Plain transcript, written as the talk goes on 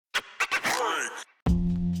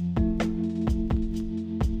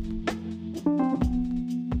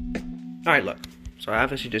Alright, look. So I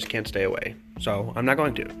obviously just can't stay away. So I'm not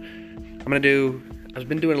going to. I've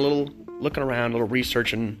been doing a little looking around, a little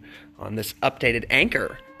researching on this updated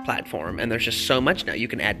Anchor platform, and there's just so much now. You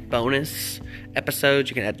can add bonus episodes,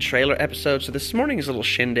 you can add trailer episodes. So this morning's little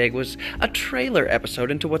shindig was a trailer episode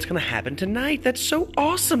into what's going to happen tonight. That's so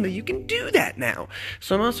awesome that you can do that now.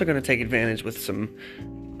 So I'm also going to take advantage with some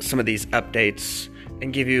of these updates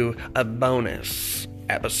and give you a bonus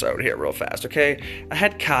episode here real fast, okay? I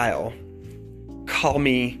had Kyle call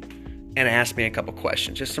me and ask me a couple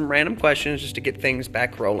questions, just some random questions just to get things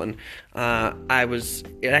back rolling.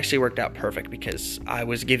 It actually worked out perfect because I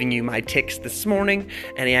was giving you my ticks this morning,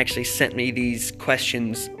 and he actually sent me these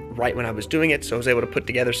questions right when I was doing it, so I was able to put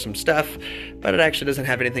together some stuff, but it actually doesn't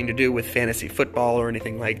have anything to do with fantasy football or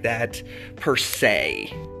anything like that per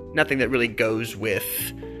se. Nothing that really goes with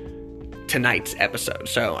tonight's episode.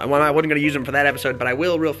 So I wasn't going to use them for that episode, but I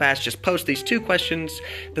will real fast just post these two questions.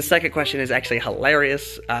 The second question is actually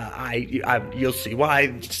hilarious. You'll see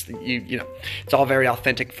why. It's all very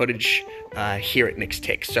authentic footage here at Nick's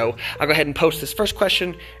Tick. So I'll go ahead and post this first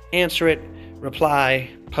question, answer it, reply,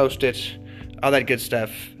 post it, all that good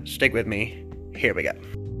stuff. Stick with me. Here we go.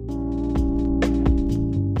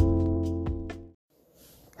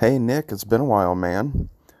 Hey Nick, it's been a while, man.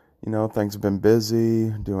 Things have been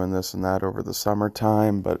busy, doing this and that over the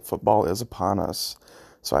summertime, but football is upon us.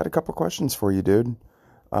 So I had a couple questions for you, dude.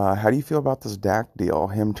 How do you feel about this Dak deal?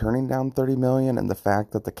 Him turning down $30 million and the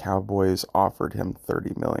fact that the Cowboys offered him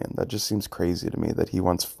 $30 million. That just seems crazy to me that he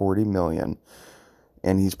wants $40 million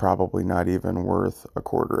and he's probably not even worth a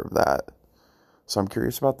quarter of that. So I'm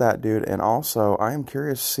curious about that, dude. And also, I am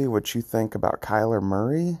curious to see what you think about Kyler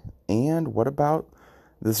Murray, and what about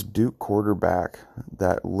this Duke quarterback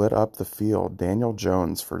that lit up the field, Daniel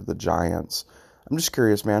Jones for the Giants. I'm just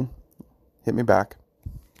curious, man. Hit me back.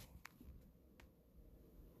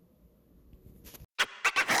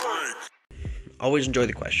 Always enjoy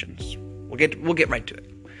the questions. We'll get right to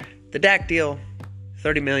it. The Dak deal,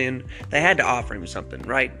 $30 million. They had to offer him something,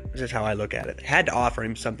 right? This is how I look at it. They had to offer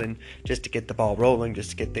him something just to get the ball rolling,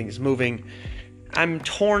 just to get things moving. I'm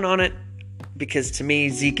torn on it because to me,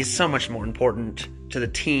 Zeke is so much more important to the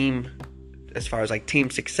team as far as like team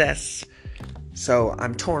success. So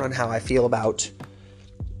I'm torn on how I feel about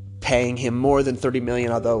paying him more than $30 million,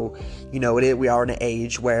 although, we are in an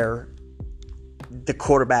age where the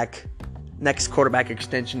next quarterback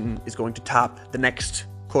extension is going to top the next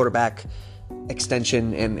quarterback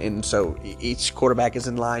extension, and so each quarterback is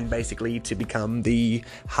in line basically to become the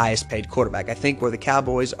highest paid quarterback. I think where the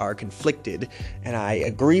Cowboys are conflicted, and I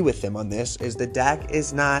agree with them on this, is that Dak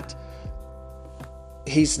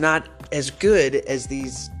he's not as good as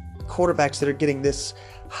these quarterbacks that are getting this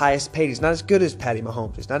highest paid. He's not as good as Patty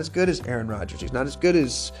Mahomes. He's not as good as Aaron Rodgers. He's not as good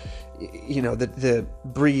as, the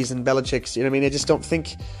Breeze and Belichick's. I just don't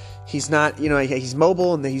think he's not, he's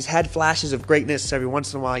mobile and he's had flashes of greatness every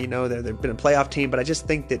once in a while. They've been a playoff team, but I just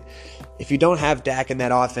think that if you don't have Dak in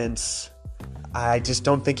that offense, I just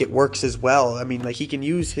don't think it works as well. He can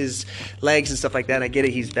use his legs and stuff like that. I get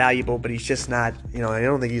it. He's valuable, but he's just not, I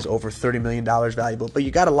don't think he's over $30 million valuable. But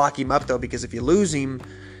you got to lock him up, though, because if you lose him,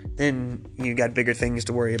 then you got bigger things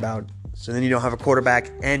to worry about. So then you don't have a quarterback,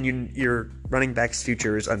 and your running back's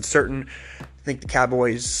future is uncertain. I think the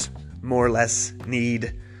Cowboys more or less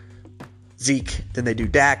need Zeke than they do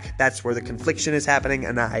Dak. That's where the confliction is happening,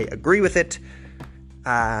 and I agree with it.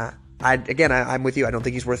 I'm with you. I don't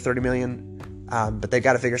think he's worth $30 million. But they've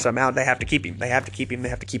got to figure something out. They have to keep him. They have to keep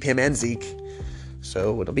him and Zeke.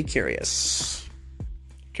 So it'll be curious.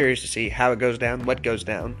 Curious to see how it goes down, what goes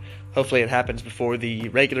down. Hopefully it happens before the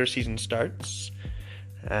regular season starts.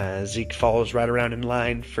 Zeke falls right around in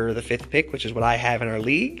line for the 5th pick, which is what I have in our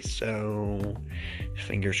league. So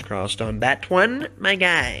fingers crossed on that one, my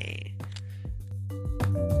guy.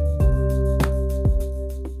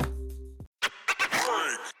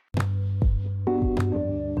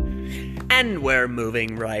 And we're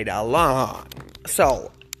moving right along.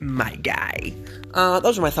 So, my guy.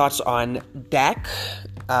 Those are my thoughts on Dak.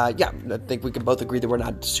 I think we can both agree that we're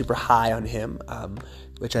not super high on him,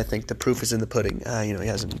 which I think the proof is in the pudding. He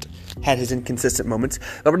hasn't had his inconsistent moments,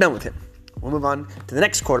 but we're done with him. We'll move on to the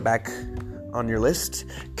next quarterback on your list,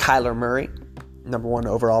 Kyler Murray, number 1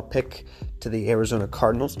 overall pick to the Arizona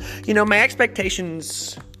Cardinals. My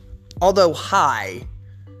expectations, although high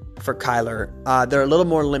for Kyler, they're a little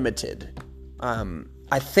more limited.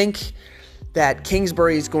 I think that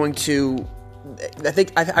Kingsbury is going to.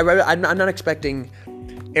 I'm not expecting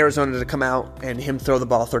Arizona to come out and him throw the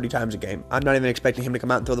ball 30 times a game. I'm not even expecting him to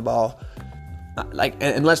come out and throw the ball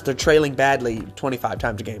unless they're trailing badly 25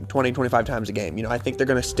 times a game, 20, 25 times a game. I think they're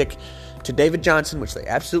going to stick to David Johnson, which they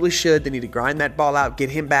absolutely should. They need to grind that ball out, get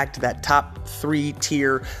him back to that top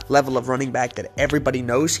 3-tier level of running back that everybody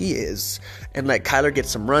knows he is, and let Kyler get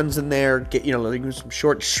some runs in there, get, let him some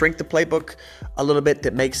short, shrink the playbook a little bit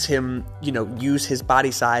that makes him, use his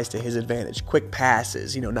body size to his advantage. Quick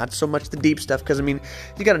passes, not so much the deep stuff, because, you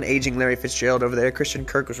got an aging Larry Fitzgerald over there. Christian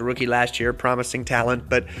Kirk was a rookie last year, promising talent,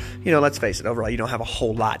 but, let's face it, overall, you don't have a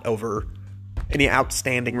whole lot over any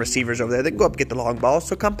outstanding receivers over there that can go up and get the long ball,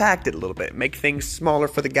 so compact it a little bit. Make things smaller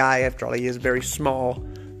for the guy. After all, he is a very small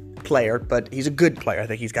player, but he's a good player. I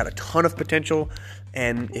think he's got a ton of potential,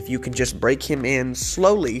 and if you can just break him in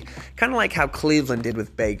slowly, kind of like how Cleveland did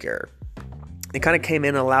with Baker. It kind of came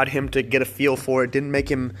in and allowed him to get a feel for it. Didn't make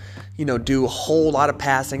him, do a whole lot of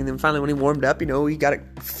passing. And then finally when he warmed up, he got a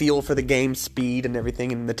feel for the game speed and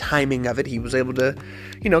everything and the timing of it. He was able to,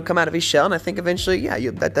 come out of his shell. And I think eventually,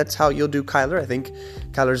 that's how you'll do Kyler. I think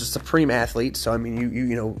Kyler's a supreme athlete. So,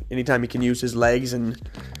 anytime he can use his legs and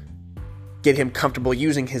get him comfortable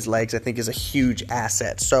using his legs, I think is a huge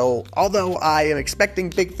asset. So, although I am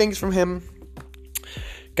expecting big things from him,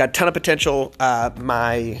 got a ton of potential,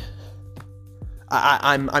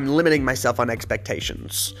 I'm limiting myself on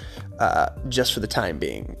expectations just for the time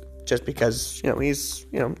being. Just because, he's,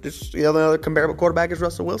 just the other comparable quarterback is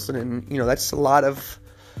Russell Wilson. And, that's a lot of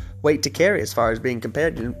weight to carry as far as being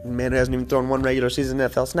compared to a man who hasn't even thrown one regular season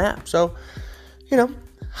NFL snap. So,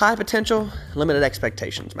 high potential, limited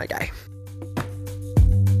expectations, my guy.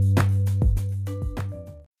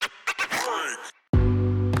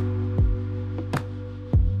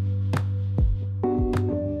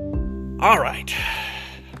 All right,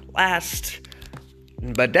 last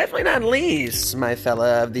but definitely not least, my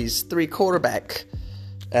fella, of these 3 quarterback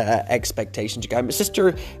expectations, you got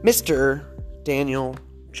Mr. Daniel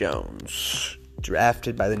Jones,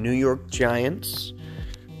 drafted by the New York Giants.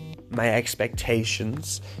 My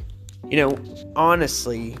expectations,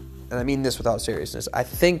 honestly, and I mean this with all seriousness, I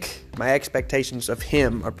think my expectations of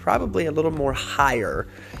him are probably a little more higher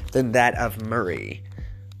than that of Murray.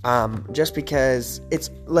 Just because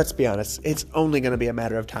let's be honest, it's only going to be a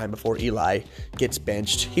matter of time before Eli gets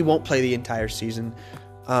benched. He won't play the entire season.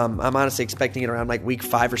 I'm honestly expecting it around like week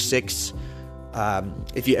 5 or 6.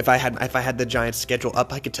 If I had the Giants schedule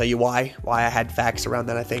up, I could tell you why I had facts around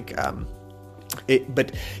that. I think,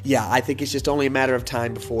 but yeah, I think it's just only a matter of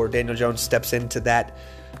time before Daniel Jones steps into that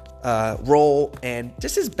role, and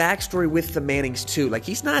just his backstory with the Mannings too. Like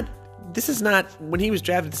this is not, when he was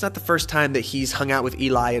drafted, it's not the first time that he's hung out with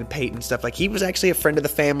Eli and Peyton and stuff. Like, he was actually a friend of the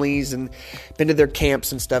families and been to their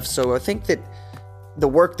camps and stuff. So I think that the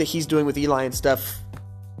work that he's doing with Eli and stuff,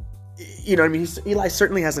 Eli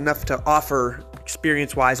certainly has enough to offer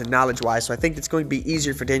experience-wise and knowledge-wise. So I think it's going to be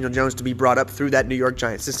easier for Daniel Jones to be brought up through that New York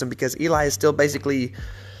Giants system, because Eli is still basically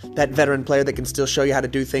that veteran player that can still show you how to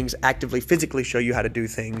do things, actively, physically show you how to do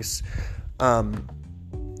things.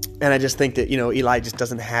 And I just think that, Eli just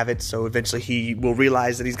doesn't have it, so eventually he will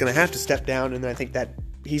realize that he's going to have to step down, and I think that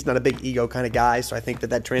he's not a big ego kind of guy, so I think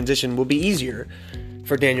that transition will be easier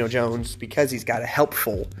for Daniel Jones because he's got a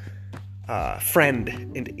helpful friend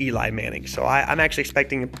in Eli Manning. So I'm actually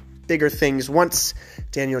expecting bigger things once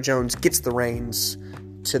Daniel Jones gets the reins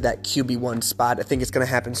to that QB1 spot. I think it's going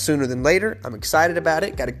to happen sooner than later. I'm excited about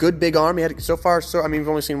it. Got a good big arm. He had we've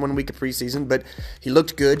only seen 1 week of preseason, but he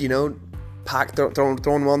looked good,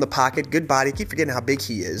 throwing well in the pocket, good body. I keep forgetting how big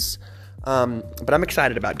he is. But I'm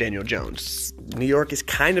excited about Daniel Jones. New York is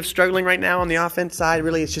kind of struggling right now on the offense side.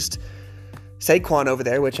 Really, it's just Saquon over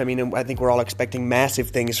there, which, I think we're all expecting massive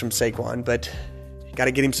things from Saquon, but you got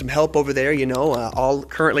to get him some help over there.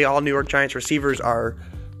 Currently all New York Giants receivers are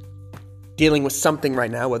dealing with something right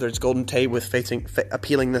now, whether it's Golden Tate with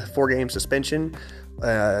appealing the 4-game suspension,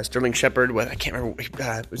 Sterling Shepard with, I can't remember,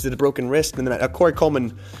 was it a broken wrist? And then Corey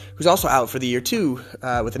Coleman, who's also out for the year too,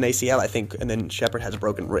 with an ACL, I think, and then Shepard has a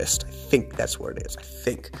broken wrist. I think that's where it is. I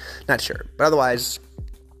think. Not sure. But otherwise,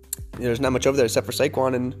 there's not much over there except for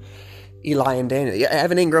Saquon and Eli and Daniel. Yeah,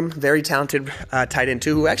 Evan Ingram, very talented tight end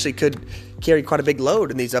too, who actually could carry quite a big load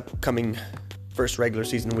in these upcoming first regular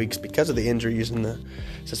season weeks because of the injuries and the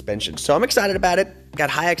suspension. So I'm excited about it. Got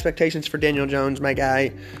high expectations for Daniel Jones, my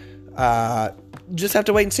guy. Just have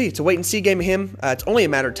to wait and see. It's a wait-and-see game of him. It's only a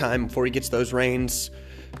matter of time before he gets those reins.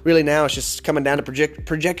 Really now it's just coming down to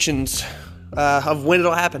projections of when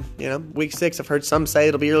it'll happen. Week 6, I've heard some say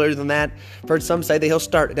it'll be earlier than that. I've heard some say that he'll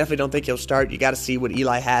start. I definitely don't think he'll start. You got to see what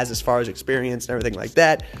Eli has as far as experience and everything like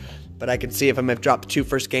that. But I can see if I'm going to drop the 2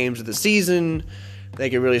 first games of the season, they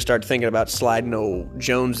could really start thinking about sliding old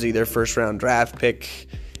Jonesy, their first-round draft pick,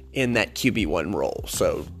 in that QB1 role.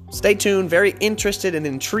 So stay tuned. Very interested and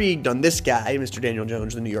intrigued on this guy, Mr. Daniel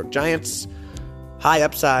Jones, the New York Giants. High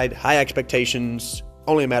upside, high expectations,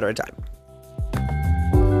 only a matter of time.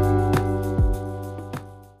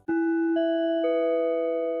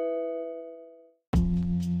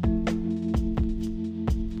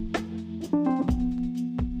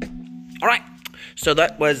 All right, so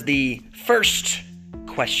that was the first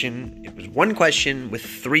question. It was one question with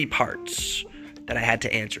 3 parts that I had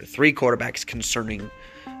to answer. 3 quarterbacks concerning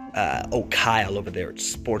Kyle over there at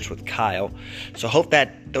Sports with Kyle. So hope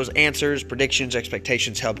that those answers, predictions,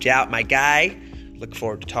 expectations helped you out, my guy. Look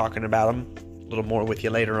forward to talking about them a little more with you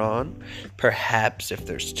later on, perhaps if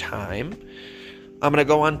there's time. I'm going to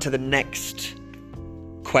go on to the next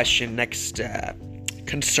question, next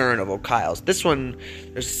concern of Kyle's. This one,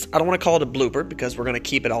 I don't want to call it a blooper because we're going to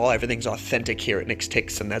keep it all. Everything's authentic here at Nick's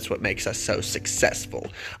Ticks, and that's what makes us so successful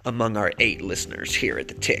among our 8 listeners here at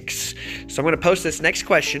the Ticks. So I'm going to post this next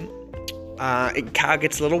question. Kyle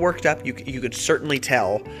gets a little worked up. You could certainly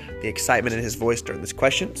tell the excitement in his voice during this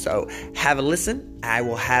question. So have a listen. I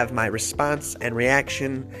will have my response and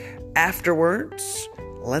reaction afterwards.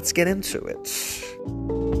 Let's get into it.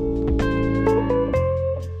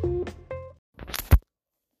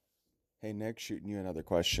 Hey, Nick, shooting you another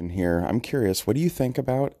question here. I'm curious, what do you think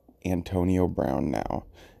about Antonio Brown now?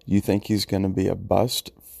 Do you think he's going to be a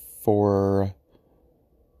bust for...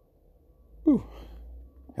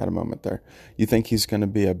 had a moment there. You think he's going to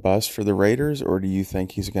be a bust for the Raiders, or do you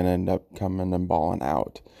think he's going to end up coming and balling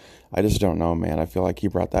out? I just don't know, man. I feel like he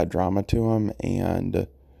brought that drama to him, and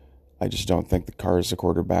I just don't think the Carr is a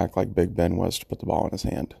quarterback like Big Ben was to put the ball in his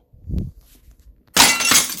hand.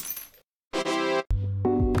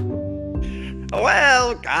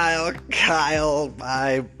 Well, Kyle,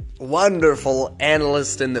 my wonderful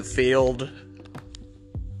analyst in the field.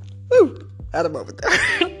 Had a moment there.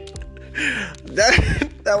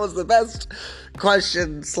 That was the best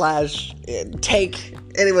question / take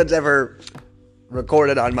anyone's ever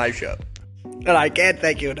recorded on my show. And I can't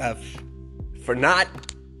thank you enough for not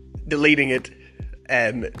deleting it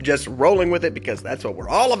and just rolling with it, because that's what we're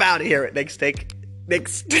all about here at Nick's Ticks.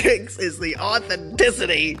 Nick's Ticks is the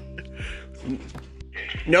authenticity.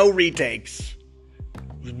 No retakes.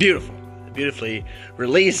 It was beautiful. Beautifully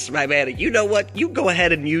released, my man. You know what? You go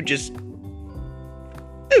ahead and you just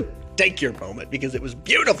take your moment, because it was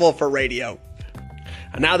beautiful for radio.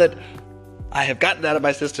 And now that I have gotten out of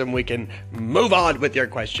my system, we can move on with your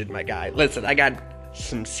question, my guy. Listen, I got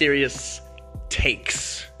some serious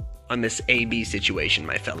takes on this AB situation,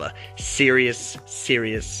 my fella. Serious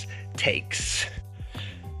takes.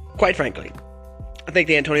 Quite frankly, I think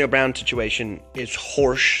the Antonio Brown situation is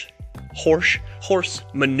horse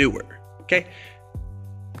manure, okay?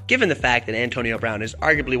 Given the fact that Antonio Brown is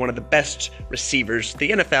arguably one of the best receivers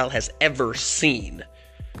the NFL has ever seen,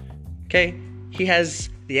 okay? He has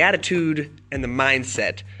the attitude and the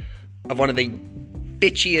mindset of one of the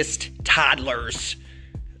bitchiest toddlers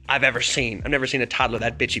I've ever seen. I've never seen a toddler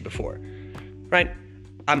that bitchy before, right?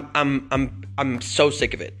 I'm so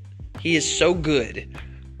sick of it. He is so good.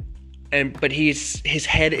 But his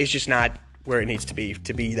head is just not where it needs to be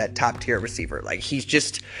that top tier receiver. Like, he's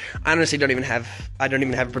just, I honestly don't even have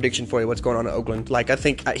a prediction for you what's going on in Oakland. Like, I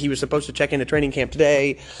think he was supposed to check into training camp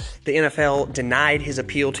today. The NFL denied his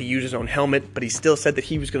appeal to use his own helmet, but he still said that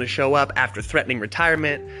he was going to show up after threatening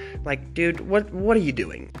retirement. Like, dude, what are you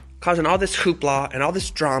doing? Causing all this hoopla and all this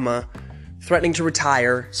drama, threatening to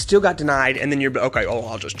retire, still got denied, and then you're, okay,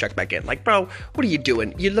 I'll just check back in. Like, bro, what are you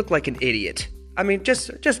doing? You look like an idiot. I mean,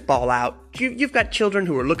 just ball out. You've got children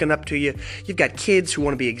who are looking up to you. You've got kids who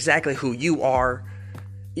want to be exactly who you are.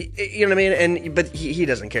 You know what I mean? But he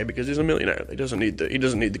doesn't care because he's a millionaire. He doesn't need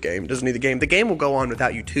the game. The game will go on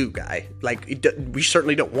without you too, guy. Like, we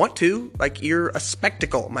certainly don't want to. Like, you're a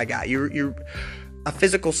spectacle, my guy. You're a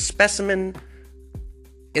physical specimen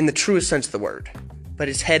in the truest sense of the word. But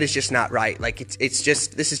his head is just not right. Like,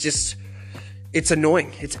 it's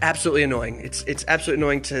annoying. It's absolutely annoying. It's absolutely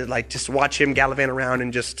annoying to, like, just watch him gallivant around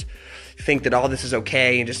and just think that all this is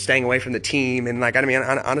okay and just staying away from the team. And, like, I mean,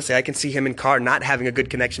 honestly, I can see him and Carr not having a good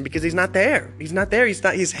connection because he's not there. His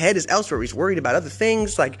head is elsewhere. He's worried about other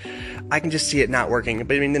things. Like, I can just see it not working.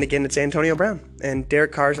 But, I mean, then again, it's Antonio Brown. And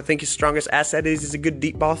Derek Carr's, I think his strongest asset is he's a good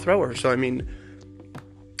deep ball thrower. So, I mean,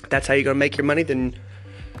 if that's how you're going to make your money, then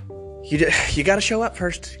you got to show up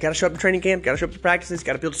first. You got to show up to training camp. Got to show up to practices.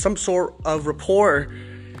 Got to build some sort of rapport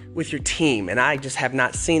with your team. And I just have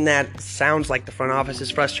not seen that. Sounds like the front office is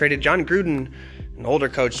frustrated. John Gruden, an older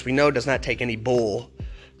coach, we know does not take any bull.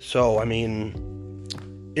 So, I mean,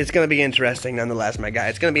 It's going to be interesting nonetheless, my guy.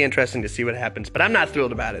 It's going to be interesting to see what happens, but I'm not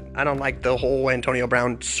thrilled about it. I don't like the whole Antonio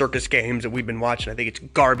Brown circus games that we've been watching. I think it's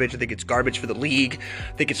garbage. I think it's garbage for the league.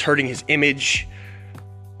 I think it's hurting his image.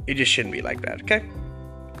 It just shouldn't be like that, okay?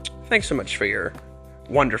 Thanks so much for your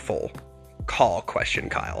wonderful call question,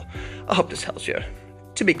 Kyle. I hope this helps you.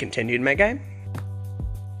 To be continued, my guy.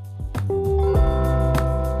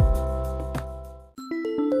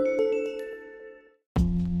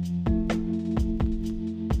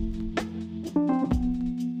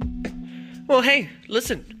 Well, hey,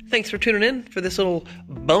 listen, thanks for tuning in for this little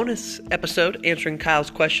bonus episode answering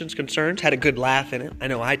Kyle's questions, concerns. Had a good laugh in it. I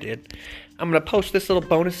know I did. I'm going to post this little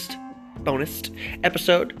bonus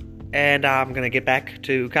episode, and I'm going to get back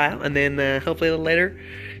to Kyle, and then hopefully a little later,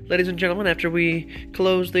 ladies and gentlemen, after we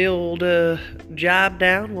close the old job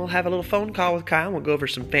down, we'll have a little phone call with Kyle. We'll go over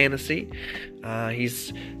some fantasy.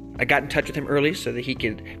 I got in touch with him early so that he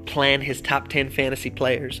could plan his top 10 fantasy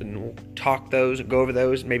players, and we'll talk those and go over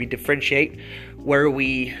those and maybe differentiate where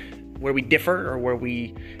we differ or where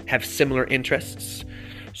we have similar interests.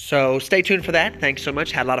 So stay tuned for that. Thanks so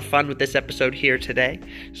much. Had a lot of fun with this episode here today.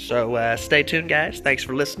 So stay tuned, guys. Thanks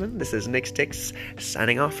for listening. This is Nick Sticks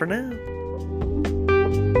signing off for now.